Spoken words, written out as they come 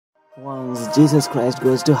Once Jesus Christ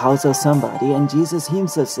goes to house of somebody and Jesus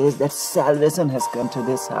himself says that salvation has come to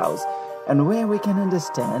this house. And where we can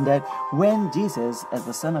understand that when Jesus as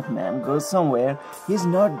the Son of Man goes somewhere, he's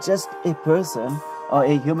not just a person or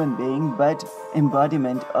a human being but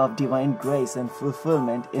embodiment of divine grace and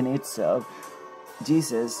fulfillment in itself.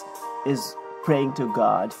 Jesus is praying to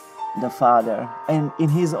God, the Father, and in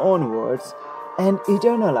his own words, and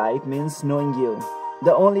eternal life means knowing you,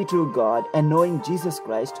 the only true God, and knowing Jesus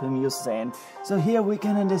Christ whom you sent. So here we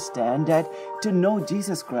can understand that to know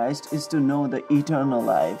Jesus Christ is to know the eternal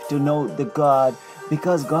life, to know the God,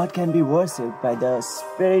 because God can be worshipped by the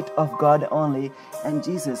Spirit of God only, and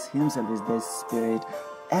Jesus himself is the Spirit.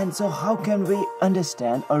 And so how can we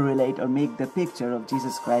understand or relate or make the picture of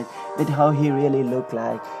Jesus Christ, that how he really looked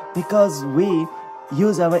like? Because we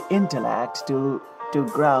use our intellect to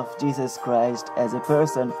graph Jesus Christ as a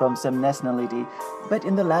person from some nationality. But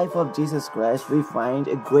in the life of Jesus Christ, we find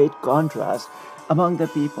a great contrast among the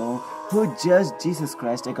people who judge Jesus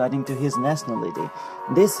Christ according to his nationality.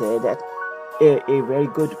 They say that a very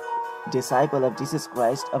good disciple of Jesus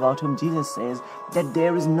Christ, about whom Jesus says that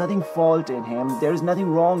there is nothing fault in him, there is nothing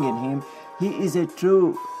wrong in him, he is a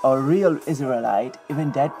true or real Israelite.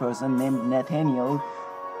 Even that person named Nathaniel,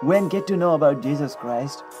 when get to know about Jesus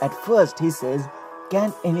Christ, at first he says,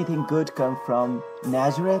 can anything good come from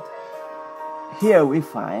Nazareth? Here we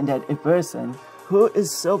find that a person who is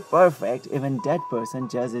so perfect, even that person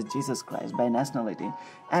judges Jesus Christ by nationality.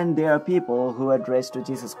 And there are people who address to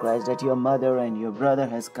Jesus Christ that your mother and your brother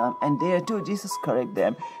has come, and there too Jesus correct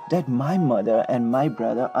them that my mother and my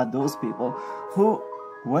brother are those people who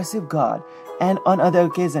worship God. And on other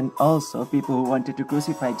occasions also, people who wanted to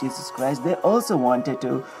crucify Jesus Christ, they also wanted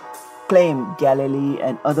to claim Galilee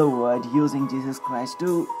and other word using Jesus Christ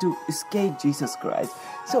to escape Jesus Christ.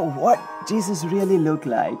 So what Jesus really looked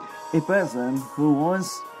like? A person who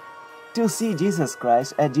wants to see Jesus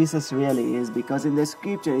Christ as Jesus really is, because in the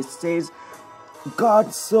scripture it says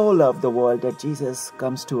God so loved the world that Jesus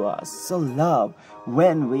comes to us. So love,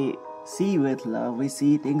 when we see with love, we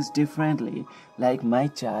see things differently. Like my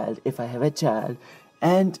child, if I have a child,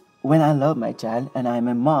 and when I love my child and I'm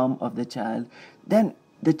a mom of the child, then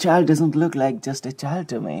the child doesn't look like just a child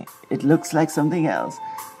to me. It looks like something else.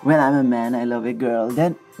 When I'm a man, I love a girl,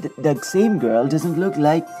 then the same girl doesn't look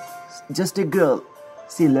like just a girl.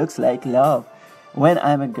 She looks like love. When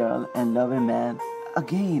I'm a girl and love a man,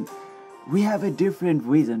 again, we have a different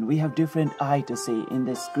vision. We have different eye to see in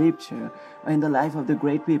the scripture, or in the life of the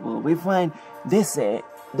great people. We find they say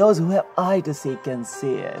those who have eye to see can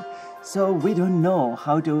see it. So we don't know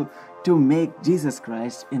how to make Jesus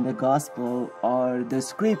Christ in the gospel or the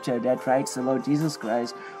scripture that writes about Jesus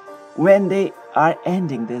Christ. When they are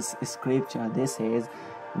ending this scripture, they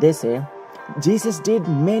say Jesus did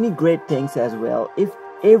many great things as well. If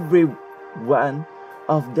every one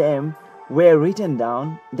of them were written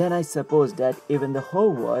down, then I suppose that even the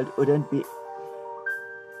whole world wouldn't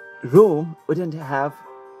have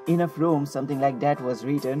enough room, something like that was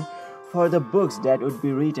written, for the books that would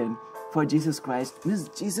be written for Jesus Christ. Means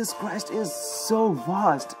Jesus Christ is so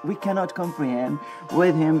vast, we cannot comprehend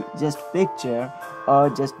with him just picture or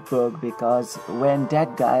just book. Because when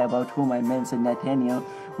that guy about whom I mentioned, Nathaniel,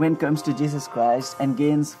 when comes to Jesus Christ and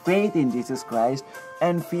gains faith in Jesus Christ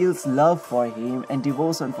and feels love for him and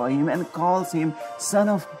devotion for him and calls him Son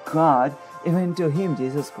of God, even to him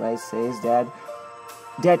Jesus Christ says that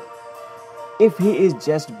if he is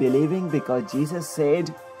just believing because Jesus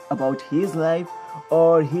said about his life,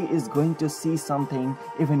 or he is going to see something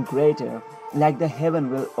even greater, like the heaven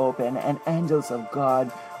will open and angels of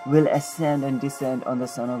God will ascend and descend on the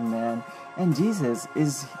Son of Man. And Jesus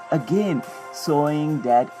is again showing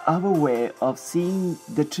that our way of seeing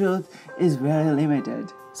the truth is very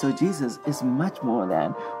limited. So Jesus is much more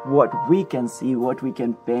than what we can see, what we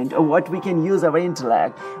can paint, or what we can use our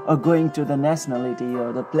intellect, or going to the nationality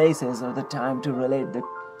or the places or the time to relate the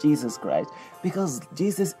Jesus Christ. Because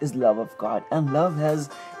Jesus is love of God, and love has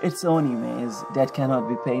its own image that cannot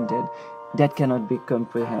be painted, that cannot be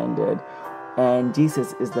comprehended. And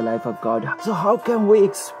Jesus is the life of God. So how can we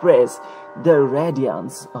express the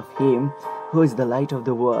radiance of him who is the light of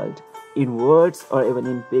the world in words or even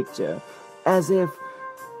in picture? As if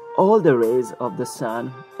all the rays of the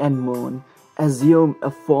sun and moon assume a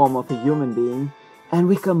form of a human being, and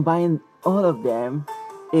we combine all of them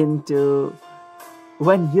into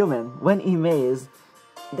one image,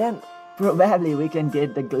 then probably we can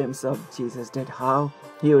get the glimpse of Jesus, that how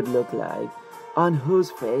he would look like, on whose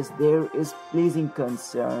face there is pleasing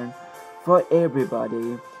concern for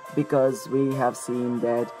everybody. Because we have seen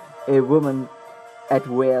that a woman at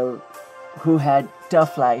well who had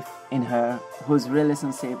tough life in her, whose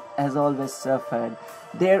relationship has always suffered.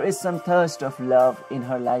 There is some thirst of love in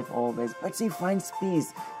her life always, but she finds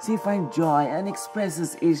peace, she finds joy and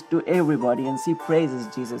expresses it to everybody, and she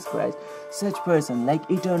praises Jesus Christ. Such person, like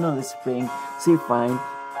eternal spring, she finds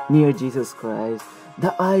near Jesus Christ.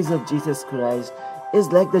 The eyes of Jesus Christ is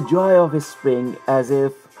like the joy of a spring, as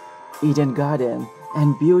if Eden garden,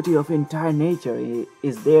 and beauty of entire nature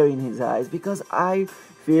is there in his eyes, because I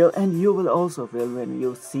feel, and you will also feel when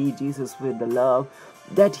you see Jesus with the love,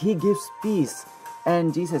 that he gives peace.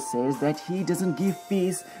 And Jesus says that he doesn't give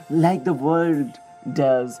peace like the world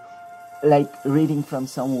does, like reading from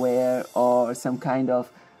somewhere or some kind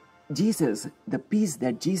of Jesus. The peace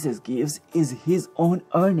that Jesus gives is his own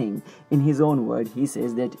earning. In his own word, he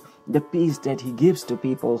says that the peace that he gives to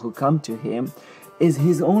people who come to him is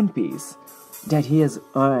his own peace that he has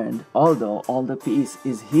earned. Although all the peace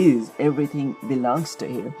is his, everything belongs to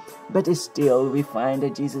him, but still we find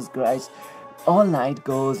that Jesus Christ all night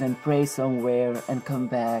goes and prays somewhere and come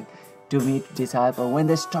back to meet disciple. When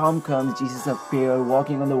the storm comes, Jesus appears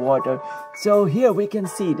walking on the water. So here we can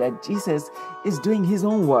see that Jesus is doing his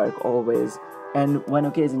own work always. And one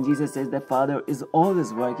occasion Jesus says the Father is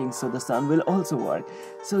always working, so the Son will also work.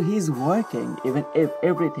 So he's working even if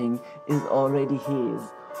everything is already his.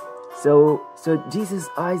 So Jesus'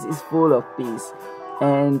 eyes is full of peace,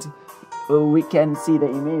 and we can see the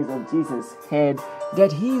image of Jesus' head,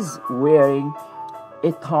 that he's wearing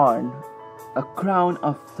a thorn, a crown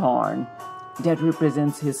of thorn that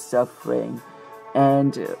represents his suffering.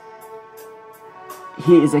 And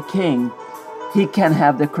he is a king. He can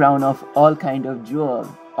have the crown of all kind of jewel,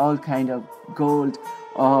 all kind of gold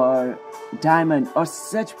or diamond or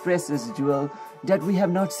such precious jewel that we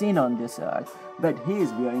have not seen on this earth. But he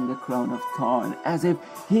is wearing the crown of thorn, as if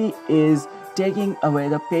he is taking away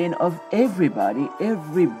the pain of everybody,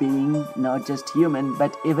 every being, not just human,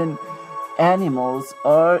 but even animals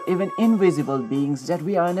or even invisible beings that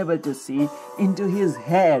we are unable to see into his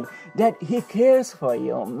head, that he cares for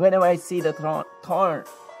you. Whenever I see the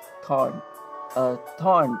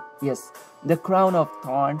the crown of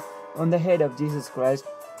thorn on the head of Jesus Christ,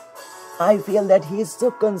 I feel that he is so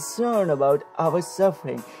concerned about our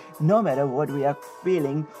suffering. No matter what we are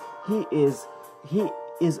feeling, he is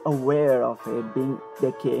aware of it, being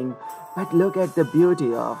the king. But look at the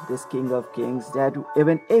beauty of this King of Kings, that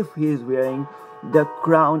even if he is wearing the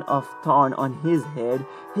crown of thorn on his head,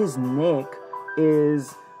 his neck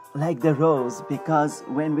is like the rose, because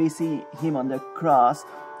when we see him on the cross,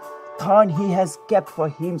 thorn he has kept for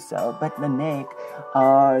himself, but the neck,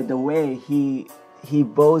 or the way he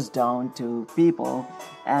bows down to people,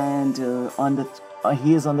 and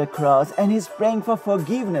he is on the cross and he's praying for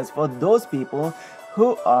forgiveness for those people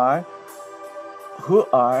who are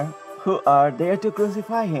there to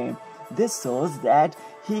crucify him. This shows that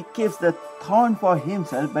he keeps the thorn for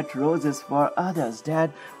himself but roses for others,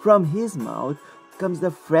 that from his mouth comes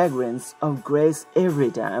the fragrance of grace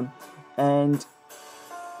every time. And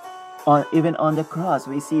even on the cross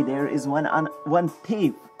we see there is one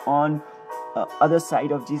thief on other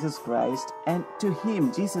side of Jesus Christ, and to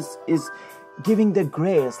him Jesus is giving the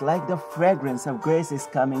grace, like the fragrance of grace is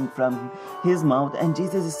coming from his mouth, and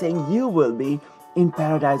Jesus is saying, you will be in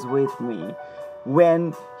paradise with me.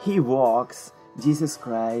 When he walks, Jesus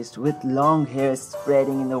Christ, with long hair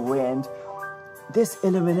spreading in the wind, this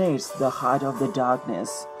illuminates the heart of the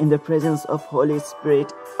darkness in the presence of Holy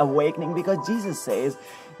Spirit awakening, because Jesus says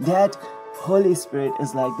that Holy Spirit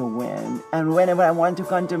is like the wind. And whenever I want to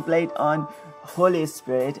contemplate on Holy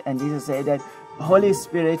Spirit, and Jesus said that Holy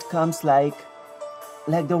Spirit comes like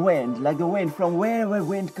the wind, from wherever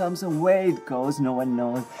wind comes and where it goes, no one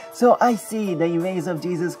knows. So I see the image of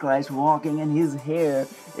Jesus Christ walking and his hair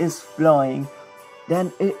is flowing.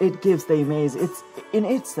 Then it gives the image, it's in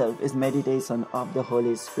itself is meditation of the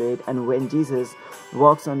Holy Spirit. And when Jesus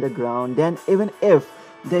walks on the ground, then even if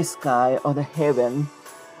the sky or the heaven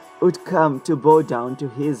would come to bow down to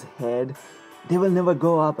his head, they will never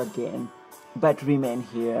go up again, but remain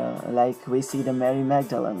here. Like we see the Mary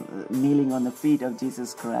Magdalene kneeling on the feet of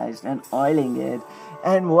Jesus Christ and oiling it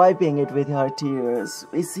and wiping it with her tears.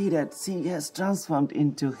 We see that she has transformed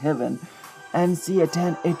into heaven and she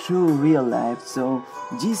attained a true real life. So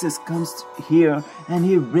Jesus comes here and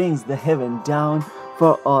he brings the heaven down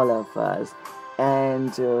for all of us.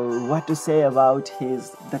 And what to say about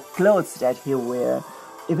the clothes that he wears?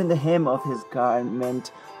 Even the hem of his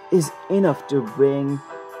garment is enough to bring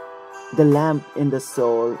the lamp in the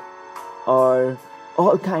soul, or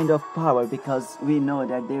all kind of power, because we know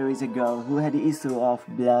that there is a girl who had issue of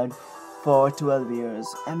blood for 12 years.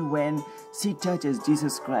 And when she touches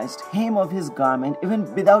Jesus Christ, hem of his garment,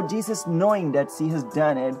 even without Jesus knowing that she has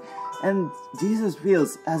done it, and Jesus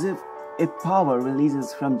feels as if a power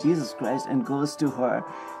releases from Jesus Christ and goes to her.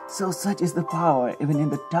 So such is the power even in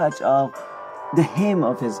the touch of the hem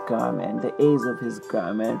of his garment, the edge of his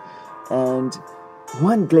garment. And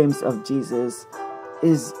one glimpse of Jesus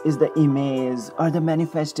is the image or the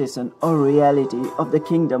manifestation or reality of the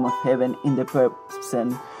kingdom of heaven in the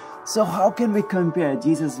person. So how can we compare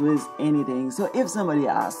Jesus with anything? So if somebody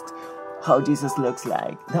asks how Jesus looks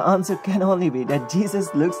like, the answer can only be that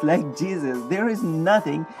Jesus looks like Jesus. There is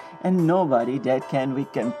nothing and nobody that can we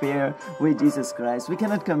compare with Jesus Christ. We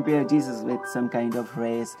cannot compare Jesus with some kind of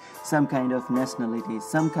race, some kind of nationality,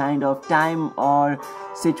 some kind of time or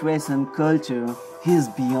situation, culture. He is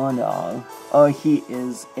beyond all, or he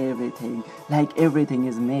is everything. Like everything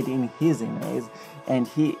is made in his image, and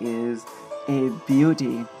he is a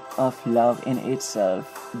beauty of love in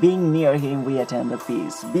itself. Being near him, we attain the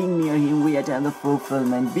peace. Being near him, we attain the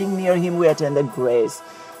fulfillment. Being near him, we attain the grace.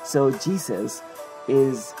 So Jesus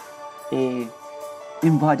is a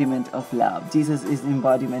embodiment of love. Jesus is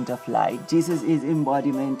embodiment of light. Jesus is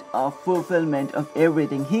embodiment of fulfillment of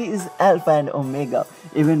everything. He is Alpha and Omega.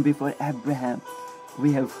 Even before Abraham,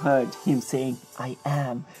 we have heard him saying, I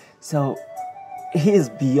am. So he is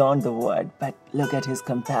beyond the word, but look at his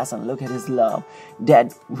compassion, look at his love,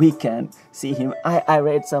 that we can see him. I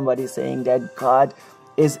read somebody saying that God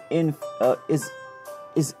is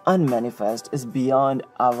unmanifest, is beyond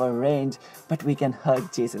our range, but we can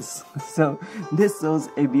hug Jesus. So this shows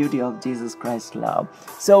a beauty of Jesus Christ's love.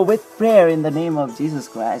 So with prayer in the name of Jesus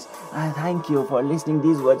Christ, I thank you for listening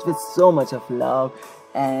these words with so much of love.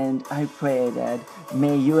 And I pray that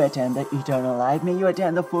may you attain the eternal life, may you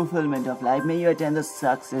attain the fulfillment of life, may you attain the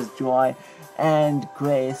success, joy, and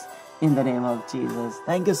grace in the name of Jesus.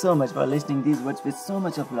 Thank you so much for listening these words with so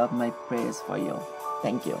much of love. My prayers for you.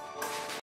 Thank you.